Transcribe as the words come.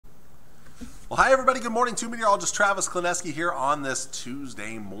Well, hi everybody. Good morning. Meteorologist Travis Klineski here on this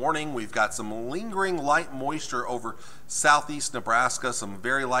Tuesday morning. We've got some lingering light moisture over southeast Nebraska, some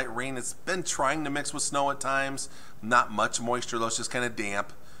very light rain. It's been trying to mix with snow at times. Not much moisture, though. It's just kind of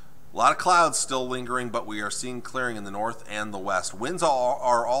damp. A lot of clouds still lingering, but we are seeing clearing in the north and the west. Winds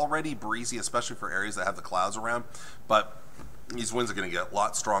are already breezy, especially for areas that have the clouds around, but these winds are going to get a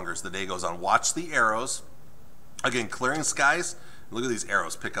lot stronger as the day goes on. Watch the arrows. Again, clearing skies. Look at these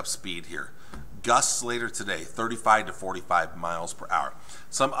arrows pick up speed here. Gusts later today, 35 to 45 miles per hour.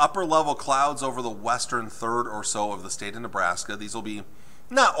 Some upper level clouds over the western third or so of the state of Nebraska. These will be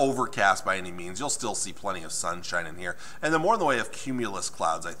not overcast by any means. You'll still see plenty of sunshine in here. And then more in the way of cumulus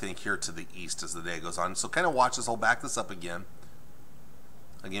clouds, I think, here to the east as the day goes on. So kind of watch this. I'll back this up again.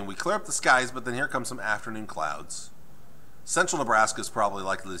 Again, we clear up the skies, but then here comes some afternoon clouds. Central Nebraska is probably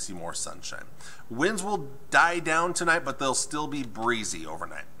likely to see more sunshine. Winds will die down tonight, but they'll still be breezy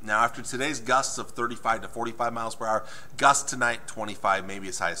overnight. Now, after today's gusts of 35 to 45 miles per hour, gusts tonight 25, maybe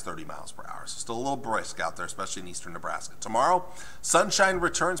as high as 30 miles per hour. So still a little brisk out there, especially in eastern Nebraska. Tomorrow, sunshine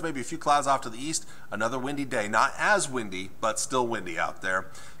returns, maybe a few clouds off to the east. Another windy day. Not as windy, but still windy out there.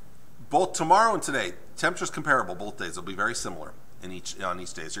 Both tomorrow and today, temperatures comparable both days. They'll be very similar on each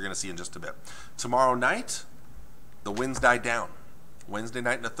day, as you're going to see in just a bit. Tomorrow night, the winds die down. Wednesday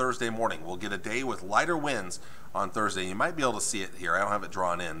night into Thursday morning, we'll get a day with lighter winds on Thursday. You might be able to see it here. I don't have it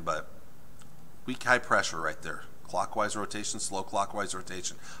drawn in, but weak high pressure right there. Clockwise rotation, slow clockwise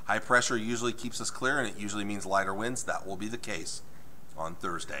rotation. High pressure usually keeps us clear, and it usually means lighter winds. That will be the case on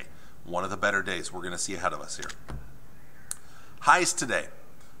Thursday. One of the better days we're going to see ahead of us here. Highs today.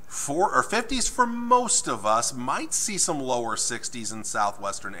 50s for most of us. Might see some lower 60s in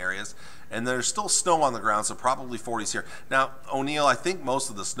southwestern areas, and there's still snow on the ground, so probably 40s here. Now, O'Neill, I think most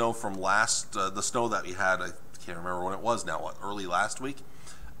of the snow from the snow that we had, I can't remember when it was now, early last week?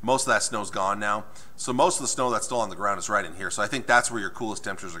 Most of that snow's gone now, so most of the snow that's still on the ground is right in here, so I think that's where your coolest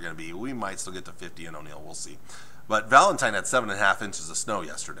temperatures are going to be. We might still get to 50 in O'Neill, we'll see. But Valentine had 7.5 inches of snow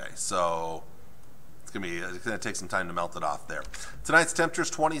yesterday, so it's going to take some time to melt it off there. Tonight's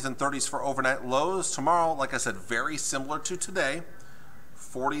temperatures 20s and 30s for overnight lows. Tomorrow, like I said, very similar to today.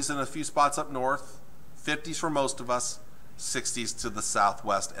 40s in a few spots up north, 50s for most of us, 60s to the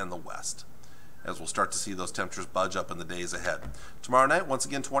southwest and the west, as we'll start to see those temperatures budge up in the days ahead. Tomorrow night, once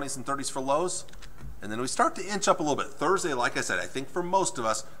again, 20s and 30s for lows, and then we start to inch up a little bit. Thursday, like I said, I think for most of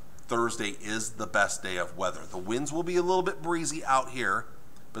us, Thursday is the best day of weather. The winds will be a little bit breezy out here,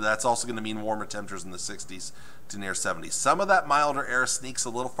 but that's also going to mean warmer temperatures in the 60s to near 70s. Some of that milder air sneaks a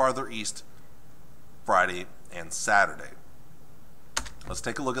little farther east Friday and Saturday. Let's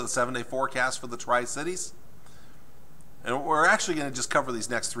take a look at the 7-day forecast for the Tri-Cities. And we're actually going to just cover these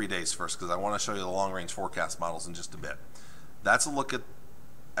next 3 days first, because I want to show you the long-range forecast models in just a bit. That's a look at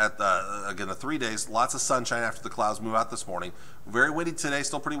the 3 days. Lots of sunshine after the clouds move out this morning. Very windy today,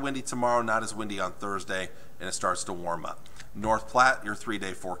 still pretty windy tomorrow, not as windy on Thursday, and it starts to warm up. North Platte, your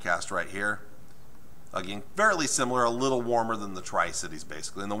 3-day forecast right here. Again, fairly similar, a little warmer than the Tri-Cities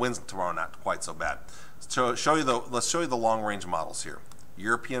basically, and the winds tomorrow not quite so bad. Let's show you the long-range models here.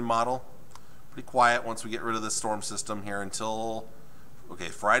 European model, pretty quiet once we get rid of this storm system here until, okay,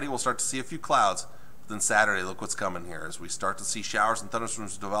 Friday we'll start to see a few clouds. Then Saturday, look what's coming here as we start to see showers and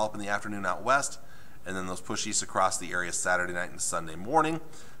thunderstorms develop in the afternoon out west, and then those push east across the area Saturday night and Sunday morning.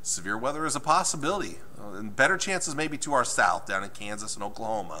 Severe weather is a possibility, and better chances maybe to our south down in Kansas and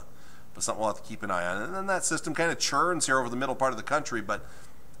Oklahoma, but something we'll have to keep an eye on. And then that system kind of churns here over the middle part of the country, but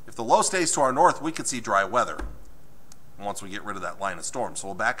if the low stays to our north, we could see dry weather once we get rid of that line of storms. So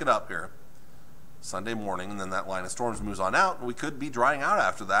we'll back it up here Sunday morning, and then that line of storms moves on out, and we could be drying out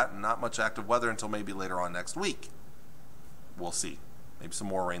after that, and not much active weather until maybe later on next week. We'll see. Maybe some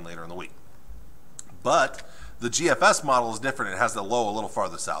more rain later in the week. But the GFS model is different. It has the low a little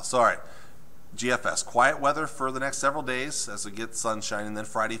farther south. So, all right, GFS, quiet weather for the next several days as we get sunshine, and then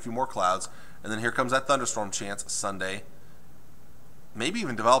Friday a few more clouds, and then here comes that thunderstorm chance Sunday. Maybe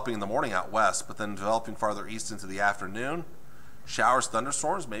even developing in the morning out west, but then developing farther east into the afternoon. Showers,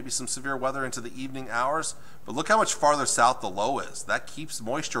 thunderstorms, maybe some severe weather into the evening hours. But look how much farther south the low is. That keeps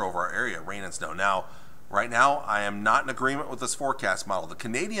moisture over our area, rain and snow. Now, right now, I am not in agreement with this forecast model. The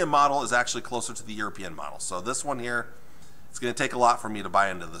Canadian model is actually closer to the European model. So this one here, it's going to take a lot for me to buy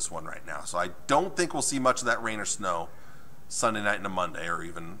into this one right now. So I don't think we'll see much of that rain or snow Sunday night into Monday or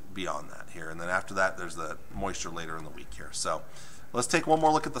even beyond that here. And then after that, there's the moisture later in the week here. So let's take one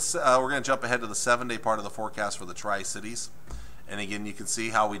more look at we're going to jump ahead to the 7-day part of the forecast for the Tri-Cities. And again, you can see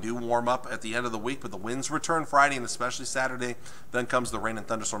how we do warm up at the end of the week, but the winds return Friday and especially Saturday. Then comes the rain and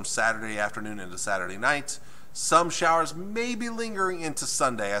thunderstorms Saturday afternoon into Saturday night. Some showers may be lingering into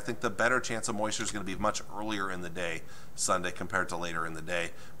Sunday. I think the better chance of moisture is going to be much earlier in the day, Sunday, compared to later in the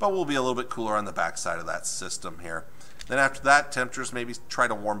day. But we'll be a little bit cooler on the backside of that system here. Then after that, temperatures maybe try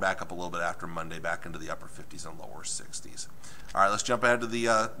to warm back up a little bit after Monday, back into the upper 50s and lower 60s. All right, let's jump ahead to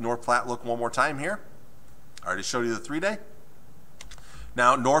the North Platte look one more time here. I already showed you the 3-day.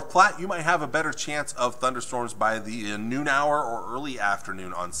 Now, North Platte, you might have a better chance of thunderstorms by the noon hour or early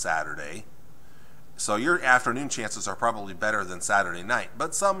afternoon on Saturday. So your afternoon chances are probably better than Saturday night,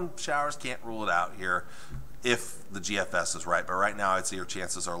 but some showers can't rule it out here if the GFS is right. But right now, I'd say your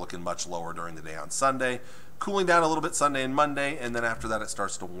chances are looking much lower during the day on Sunday, cooling down a little bit Sunday and Monday, and then after that, it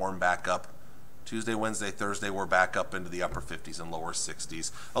starts to warm back up. Tuesday, Wednesday, Thursday, we're back up into the upper 50s and lower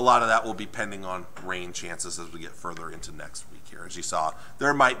 60s. A lot of that will be pending on rain chances as we get further into next week here. As you saw,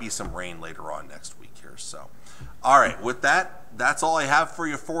 there might be some rain later on next week here. So, all right, with that, that's all I have for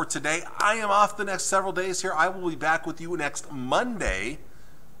you for today. I am off the next several days here. I will be back with you next Monday,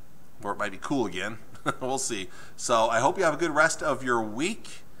 or it might be cool again. We'll see. So I hope you have a good rest of your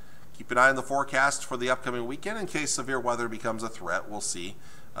week. Keep an eye on the forecast for the upcoming weekend in case severe weather becomes a threat. We'll see.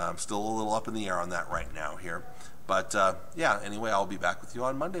 Still a little up in the air on that right now here. But yeah, anyway, I'll be back with you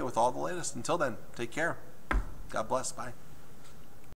on Monday with all the latest. Until then, take care. God bless. Bye.